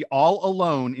Josh will be all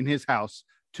alone in his house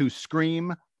to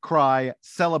scream, cry,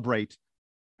 celebrate,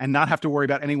 and not have to worry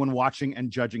about anyone watching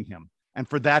and judging him. And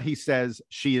for that, he says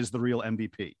she is the real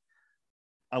MVP.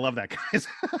 I love that, guys.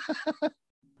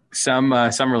 Some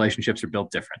relationships are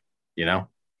built different, you know?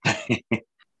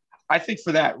 I think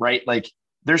for that, right? Like,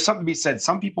 there's something to be said.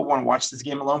 Some people want to watch this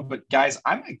game alone, but guys,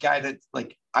 I'm a guy that,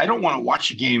 like, I don't want to watch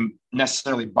a game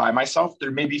necessarily by myself. There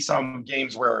may be some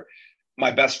games where my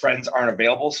best friends aren't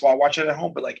available, so I'll watch it at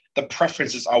home. But like, the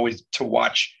preference is always to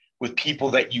watch with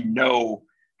people that you know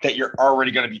that you're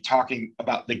already going to be talking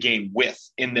about the game with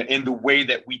in the way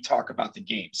that we talk about the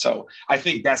game. So I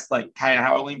think that's like kind of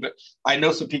how I lean. But I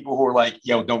know some people who are like,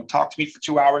 yo, don't talk to me for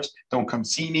 2 hours. Don't come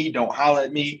see me. Don't holler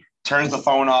at me. Turns the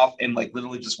phone off and like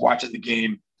literally just watches the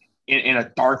game in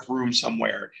a dark room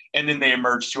somewhere. And then they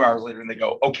emerge 2 hours later and they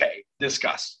go, okay,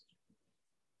 discuss.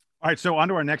 All right. So on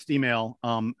to our next email.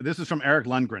 This is from Eric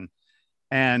Lundgren.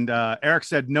 And Eric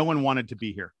said, no one wanted to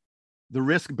be here. The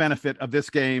risk benefit of this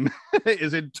game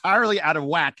is entirely out of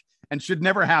whack and should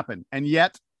never happen. And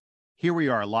yet here we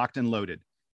are, locked and loaded.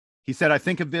 He said, I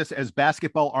think of this as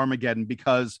basketball Armageddon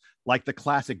because, like the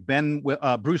classic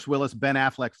Bruce Willis, Ben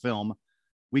Affleck film,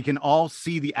 we can all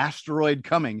see the asteroid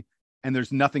coming and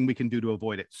there's nothing we can do to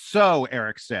avoid it. So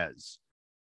Eric says,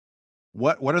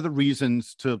 what are the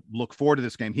reasons to look forward to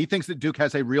this game? He thinks that Duke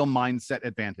has a real mindset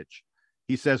advantage.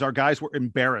 He says our guys were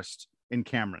embarrassed in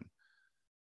Cameron.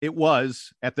 It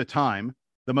was, at the time,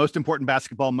 the most important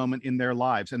basketball moment in their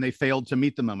lives, and they failed to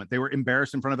meet the moment. They were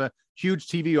embarrassed in front of a huge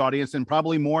TV audience, and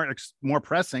probably more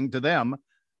pressing to them,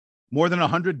 more than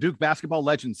 100 Duke basketball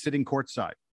legends sitting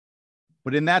courtside.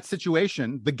 But in that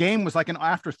situation, the game was like an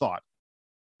afterthought,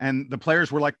 and the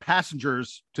players were like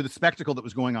passengers to the spectacle that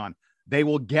was going on. They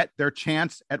will get their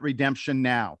chance at redemption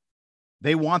now.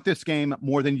 They want this game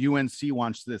more than UNC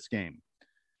wants this game.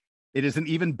 It is an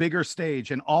even bigger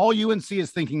stage, and all UNC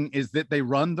is thinking is that they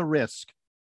run the risk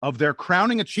of their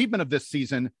crowning achievement of this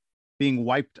season being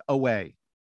wiped away.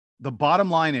 The bottom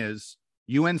line is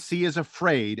UNC is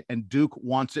afraid and Duke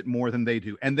wants it more than they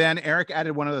do. And then Eric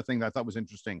added one other thing that I thought was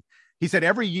interesting. He said,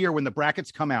 every year when the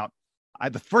brackets come out,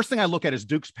 the first thing I look at is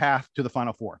Duke's path to the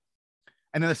Final Four.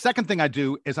 And then the second thing I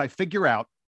do is I figure out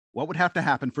what would have to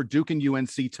happen for Duke and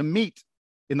UNC to meet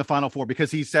in the Final Four,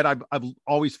 because he said, I've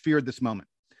always feared this moment.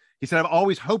 He said, I've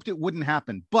always hoped it wouldn't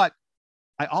happen, but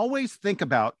I always think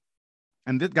about,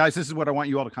 and guys, this is what I want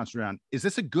you all to concentrate on. Is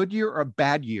this a good year or a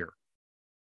bad year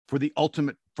for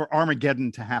for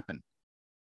Armageddon to happen?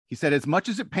 He said, as much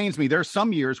as it pains me, there are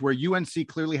some years where UNC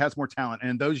clearly has more talent.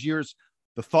 And in those years,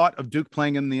 the thought of Duke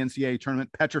playing in the NCAA tournament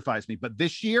petrifies me. But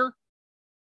this year,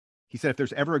 he said, if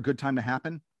there's ever a good time to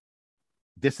happen,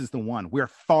 this is the one. We're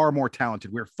far more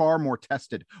talented. We're far more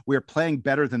tested. We're playing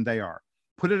better than they are.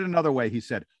 Put it another way, he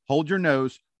said, hold your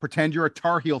nose, pretend you're a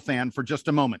Tar Heel fan for just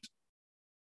a moment.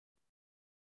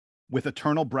 With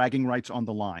eternal bragging rights on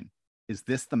the line. Is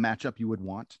this the matchup you would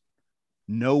want?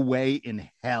 No way in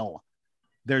hell.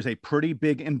 There's a pretty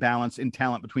big imbalance in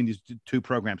talent between these two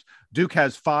programs. Duke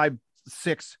has 5,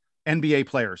 6 NBA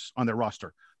players on their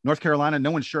roster. North Carolina,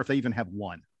 no one's sure if they even have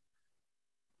one.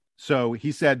 So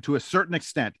he said, to a certain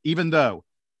extent, even though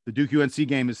the Duke UNC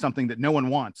game is something that no one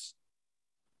wants,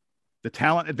 the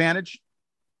talent advantage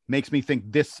makes me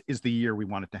think this is the year we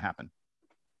want it to happen.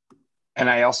 And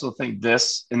I also think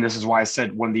this, and this is why I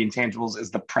said one of the intangibles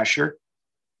is the pressure.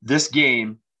 This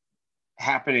game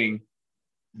happening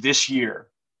this year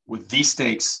with these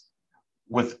stakes,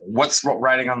 with what's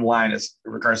riding on the line as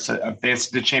in regards to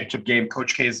advancing the championship game,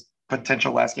 Coach K's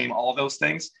potential last game, all of those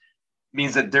things,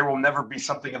 means that there will never be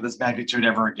something of this magnitude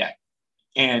ever again.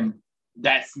 And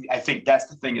I think that's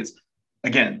the thing is,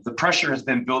 again, the pressure has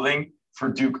been building for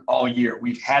Duke all year.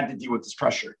 We've had to deal with this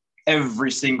pressure.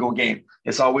 Every single game.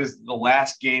 It's always the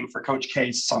last game for Coach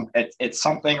K at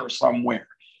something or somewhere.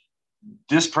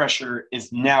 This pressure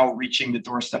is now reaching the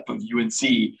doorstep of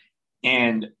UNC,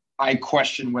 and I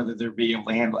question whether they'll be able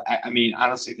to handle it. I mean,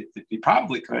 honestly, they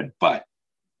probably could, but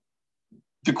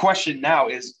the question now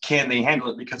is, can they handle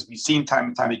it? Because we've seen time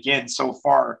and time again so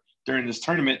far during this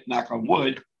tournament, knock on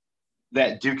wood,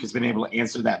 that Duke has been able to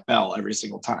answer that bell every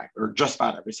single time, or just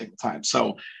about every single time.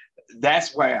 So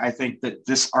that's why I think that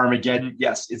this Armageddon,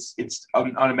 yes, it's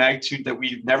on a magnitude that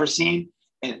we've never seen.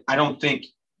 And I don't think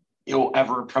it will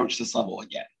ever approach this level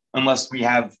again, unless we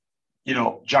have,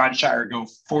 John Shire go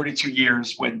 42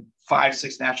 years, win 5,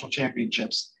 6 national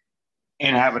championships,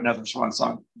 and have another swan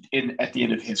song at the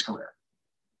end of his career.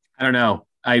 I don't know.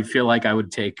 I feel like I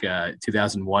would take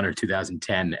 2001 or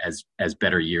 2010 as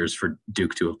better years for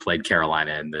Duke to have played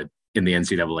Carolina in the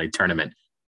NCAA tournament,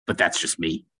 but that's just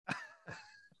me.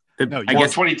 No, I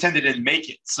guess 2010 they didn't make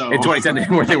it. So in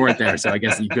 2010 they weren't there, so I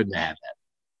guess you couldn't have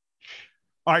that.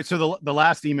 All right, so the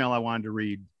last email I wanted to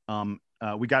read,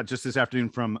 we got just this afternoon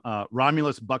from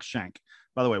Romulus Buckshank.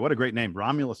 By the way, what a great name,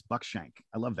 Romulus Buckshank.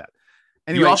 I love that.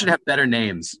 Anyway, you all should have better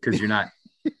names because you're not.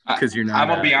 I'm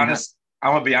gonna be honest.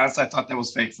 I thought that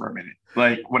was fake for a minute.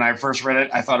 Like when I first read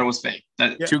it, I thought it was fake.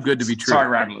 Too good to be true. Sorry,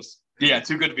 Romulus. Yeah,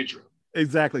 too good to be true.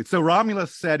 Exactly. So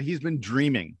Romulus said he's been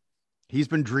dreaming. He's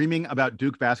been dreaming about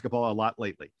Duke basketball a lot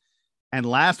lately. And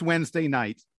last Wednesday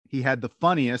night, he had the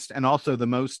funniest and also the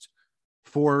most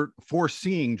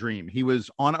foreseeing dream. He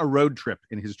was on a road trip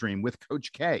in his dream with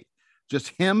Coach K, just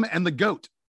him and the GOAT.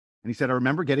 And he said, I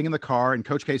remember getting in the car and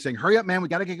Coach K saying, hurry up, man, we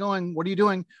got to get going. What are you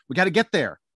doing? We got to get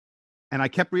there. And I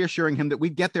kept reassuring him that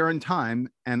we'd get there in time.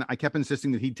 And I kept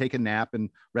insisting that he'd take a nap and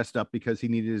rest up because he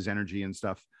needed his energy and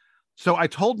stuff. So I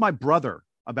told my brother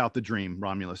about the dream,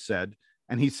 Romulus said,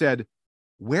 and he said,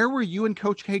 where were you and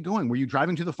Coach K going? Were you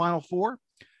driving to the Final Four?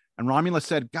 And Romulus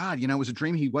said, God, it was a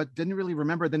dream he didn't really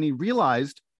remember. Then he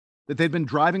realized that they'd been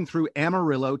driving through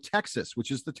Amarillo, Texas,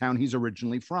 which is the town he's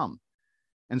originally from.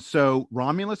 And so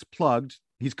Romulus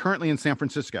he's currently in San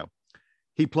Francisco.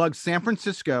 He plugged San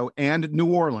Francisco and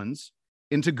New Orleans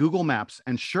into Google Maps.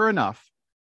 And sure enough,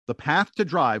 the path to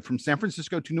drive from San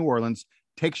Francisco to New Orleans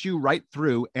takes you right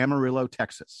through Amarillo,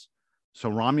 Texas. So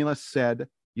Romulus said,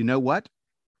 you know what?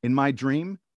 In my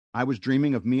dream, I was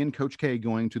dreaming of me and Coach K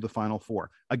going to the Final Four.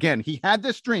 Again, he had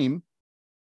this dream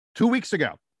 2 weeks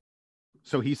ago.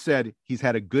 So he said he's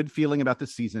had a good feeling about the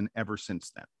season ever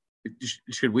since then.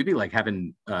 Should we be like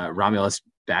having Romulus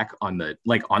back on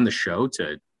the show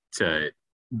to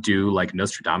do like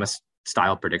Nostradamus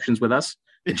style predictions with us?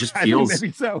 It just feels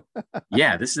maybe so.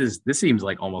 Yeah, this seems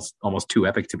like almost too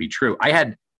epic to be true. I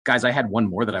had one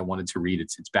more that I wanted to read.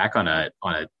 It's back on a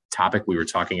topic we were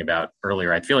talking about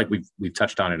earlier. I feel like we've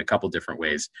touched on it in a couple different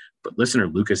ways, but listener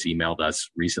Lucas emailed us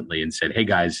recently and said, hey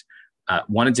guys,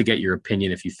 wanted to get your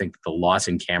opinion if you think the loss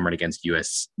in Cameron against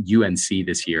UNC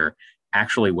this year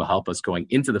actually will help us going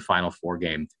into the Final Four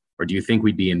game, or do you think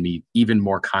we'd be even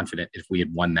more confident if we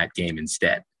had won that game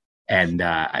instead? And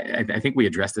I think we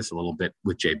addressed this a little bit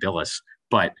with Jay Billis,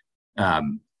 but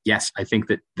yes, I think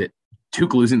that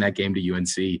Duke losing that game to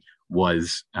UNC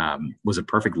was a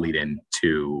perfect lead-in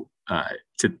to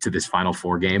this Final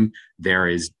Four game. There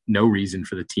is no reason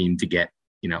for the team to get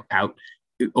out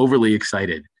overly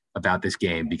excited about this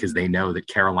game, because they know that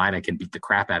Carolina can beat the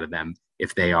crap out of them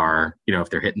if they are, if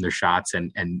they're hitting their shots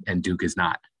and Duke is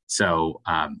not. So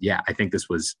yeah, I think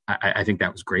I think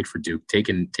that was great for Duke.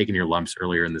 Taking your lumps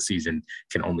earlier in the season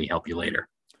can only help you later.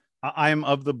 I am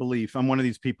of the belief, I'm one of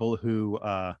these people who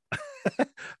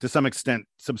to some extent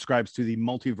subscribes to the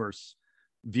multiverse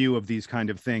view of these kind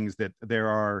of things, that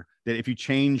if you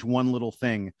change one little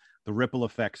thing, the ripple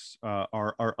effects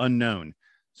are unknown.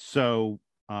 So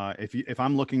if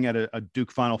I'm looking at a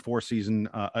Duke Final Four season,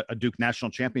 a Duke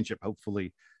national championship,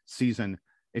 hopefully season,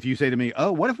 if you say to me,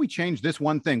 oh, what if we change this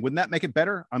one thing? Wouldn't that make it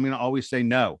better? I'm going to always say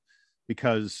no,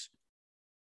 because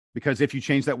if you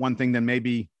change that one thing, then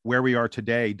maybe where we are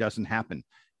today doesn't happen.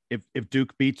 If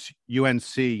Duke beats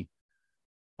UNC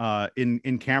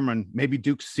in Cameron, maybe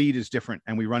Duke's seed is different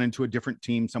and we run into a different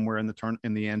team somewhere in the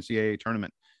NCAA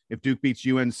tournament. If Duke beats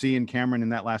UNC in Cameron in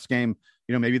that last game,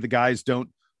 maybe the guys don't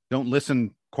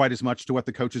listen quite as much to what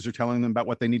the coaches are telling them about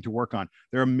what they need to work on.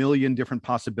 There are a million different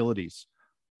possibilities.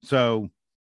 So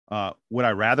would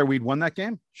I rather we'd won that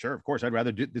game? Sure, of course. I'd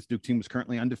rather this Duke team was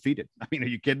currently undefeated. I mean, are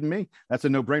you kidding me? That's a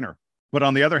no-brainer. But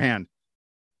on the other hand,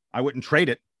 I wouldn't trade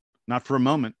it, not for a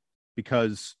moment,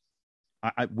 because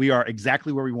we are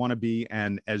exactly where we want to be.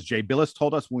 And as Jay Billis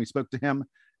told us when we spoke to him,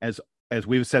 as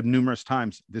we've said numerous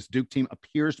times, this Duke team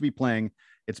appears to be playing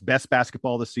its best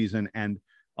basketball this season. And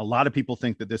a lot of people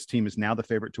think that this team is now the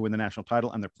favorite to win the national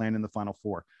title, and they're playing in the Final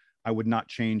Four. I would not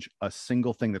change a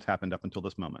single thing that's happened up until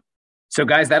this moment. So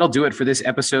guys, that'll do it for this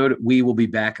episode. We will be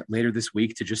back later this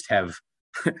week to just have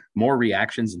more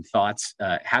reactions and thoughts.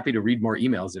 Happy to read more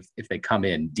emails if they come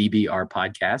in,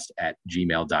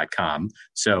 dbrpodcast@gmail.com.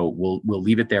 So we'll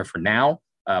leave it there for now.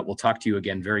 We'll talk to you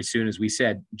again very soon. As we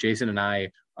said, Jason and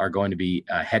I are going to be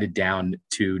headed down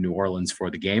to New Orleans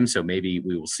for the game. So maybe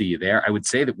we will see you there. I would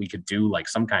say that we could do like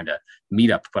some kind of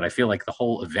meetup, but I feel like the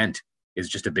whole event is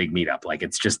just a big meetup. Like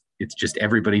it's just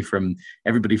everybody from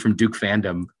Duke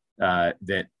fandom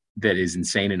that is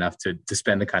insane enough to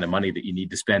spend the kind of money that you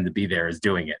need to spend to be there is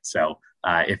doing it. So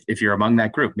if you're among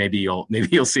that group, maybe you'll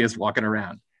see us walking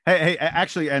around. Hey,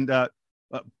 actually, and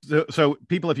so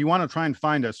people, if you want to try and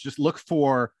find us, just look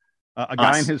for a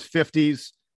guy in his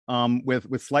 50s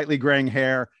with slightly graying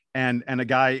hair and a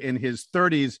guy in his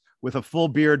 30s with a full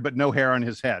beard but no hair on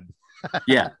his head.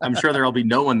 Yeah, I'm sure there'll be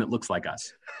no one that looks like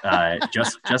us.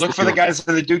 Just look for the guys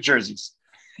in the Duke jerseys.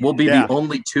 We'll be the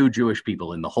only two Jewish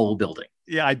people in the whole building.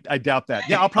 Yeah, I doubt that.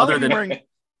 Yeah, I'll probably be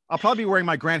wearing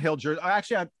my Grant Hill jersey.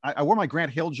 I wore my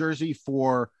Grant Hill jersey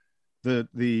for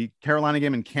the Carolina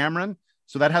game in Cameron,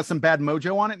 so that has some bad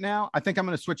mojo on it now. I think I'm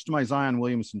going to switch to my Zion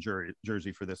Williamson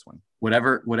jersey for this one.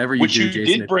 Whatever you do,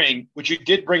 Jason. Which you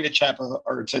did bring to Chapel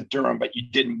or to Durham, but you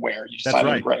didn't wear. You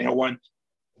decided to Grant Hill one.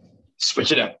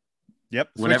 Switch it up. Yep.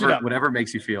 Whatever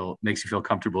makes you feel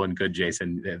comfortable and good,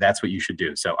 Jason. That's what you should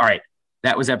do. So, all right.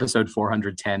 That was episode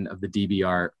 410 of the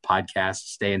DBR podcast.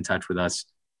 Stay in touch with us,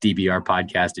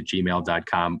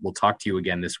 dbrpodcast@gmail.com. We'll talk to you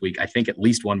again this week. I think at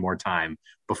least one more time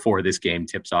before this game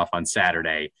tips off on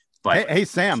Saturday. But hey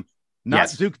Sam,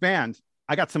 not Duke band.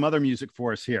 I got some other music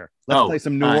for us here. Let's play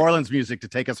some New Orleans music to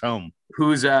take us home.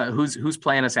 Who's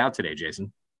playing us out today,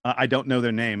 Jason? I don't know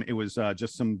their name. It was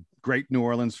just some great New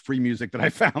Orleans free music that I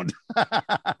found. All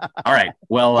right.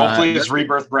 Well, hopefully it's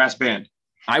Rebirth Brass Band.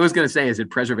 I was going to say, is it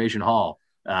Preservation Hall?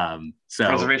 So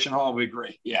Preservation Hall would be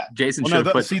great. Yeah. Jason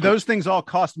those things all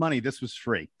cost money. This was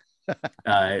free.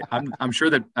 I'm sure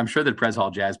that Pres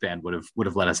Hall Jazz Band would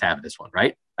have let us have this one,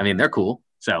 right? I mean, they're cool.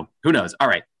 So who knows? All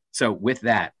right. So with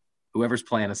that, whoever's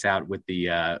playing us out with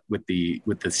the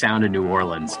sound of New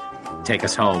Orleans, take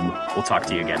us home. We'll talk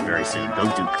to you again very soon. Go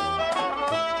Duke.